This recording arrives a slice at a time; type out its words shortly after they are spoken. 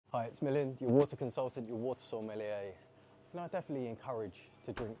Hi, it's Millen, your water consultant, your water sommelier. And I definitely encourage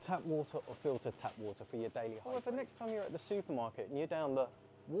to drink tap water or filter tap water for your daily hydration. However, next time you're at the supermarket and you're down the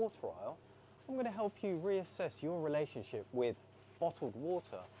water aisle, I'm going to help you reassess your relationship with bottled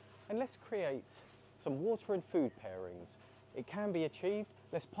water, and let's create some water and food pairings. It can be achieved.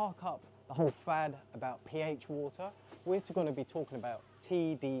 Let's park up the whole fad about pH water. We're going to be talking about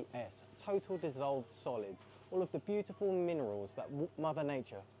TDS, total dissolved solids, all of the beautiful minerals that Mother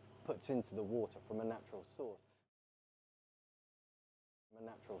Nature puts into the water from a natural source.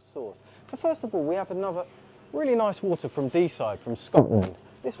 So first of all, we have another really nice water from D-side, from Scotland.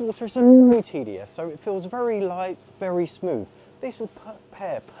 This water is a low TDS, so it feels very light, very smooth. This would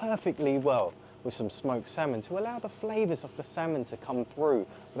pair perfectly well with some smoked salmon to allow the flavours of the salmon to come through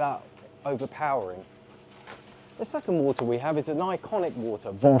without overpowering. The second water we have is an iconic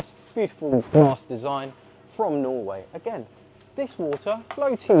water, Voss, beautiful glass design from Norway. Again, this water,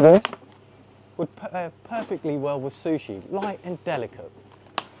 low TDS, would pair perfectly well with sushi, light and delicate.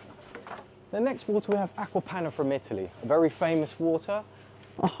 The next water we have Aquapanna from Italy, a very famous water,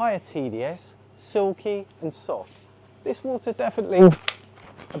 a higher TDS, silky and soft. This water definitely,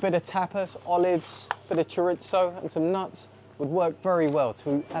 a bit of tapas, olives, a bit of chorizo and some nuts would work very well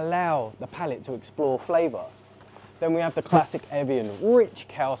to allow the palate to explore flavour. Then we have the classic Evian, rich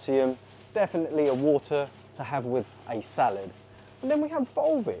calcium, definitely a water to have with a salad. And then we have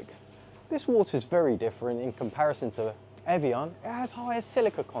Volvic. This water is very different in comparison to Evian. It has higher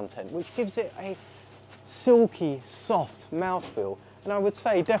silica content, which gives it a silky, soft mouthfeel. And I would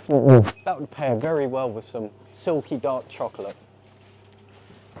say definitely that would pair very well with some silky dark chocolate.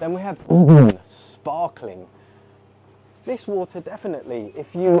 Then we have Evian Sparkling. This water definitely,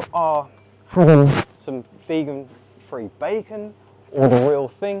 if you are having some vegan-free bacon or the real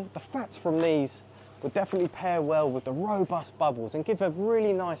thing, the fats from these would definitely pair well with the robust bubbles and give a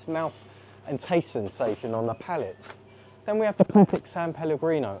really nice mouth and taste sensation on the palate. Then we have the classic San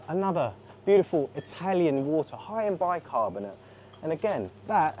Pellegrino, another beautiful Italian water, high in bicarbonate. And again,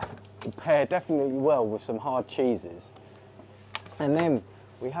 that would pair definitely well with some hard cheeses. And then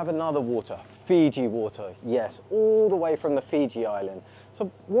we have another water, Fiji water, yes, all the way from the Fiji island.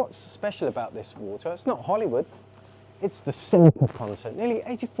 So what's special about this water? It's not Hollywood, it's the silica content, nearly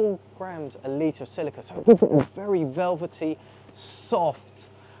 84 grams a litre of silica, so it gives it a very velvety, soft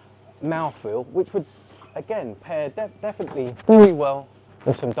mouthfeel, which would, again, pair definitely very well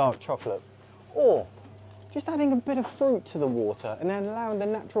with some dark chocolate. Or just adding a bit of fruit to the water and then allowing the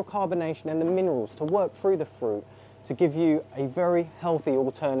natural carbonation and the minerals to work through the fruit to give you a very healthy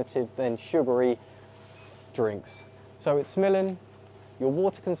alternative than sugary drinks. So it's Millen, your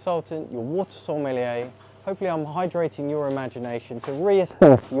water consultant, your water sommelier. Hopefully I'm hydrating your imagination to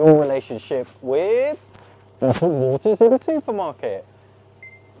reassess your relationship with bottled waters in a supermarket.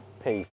 Peace.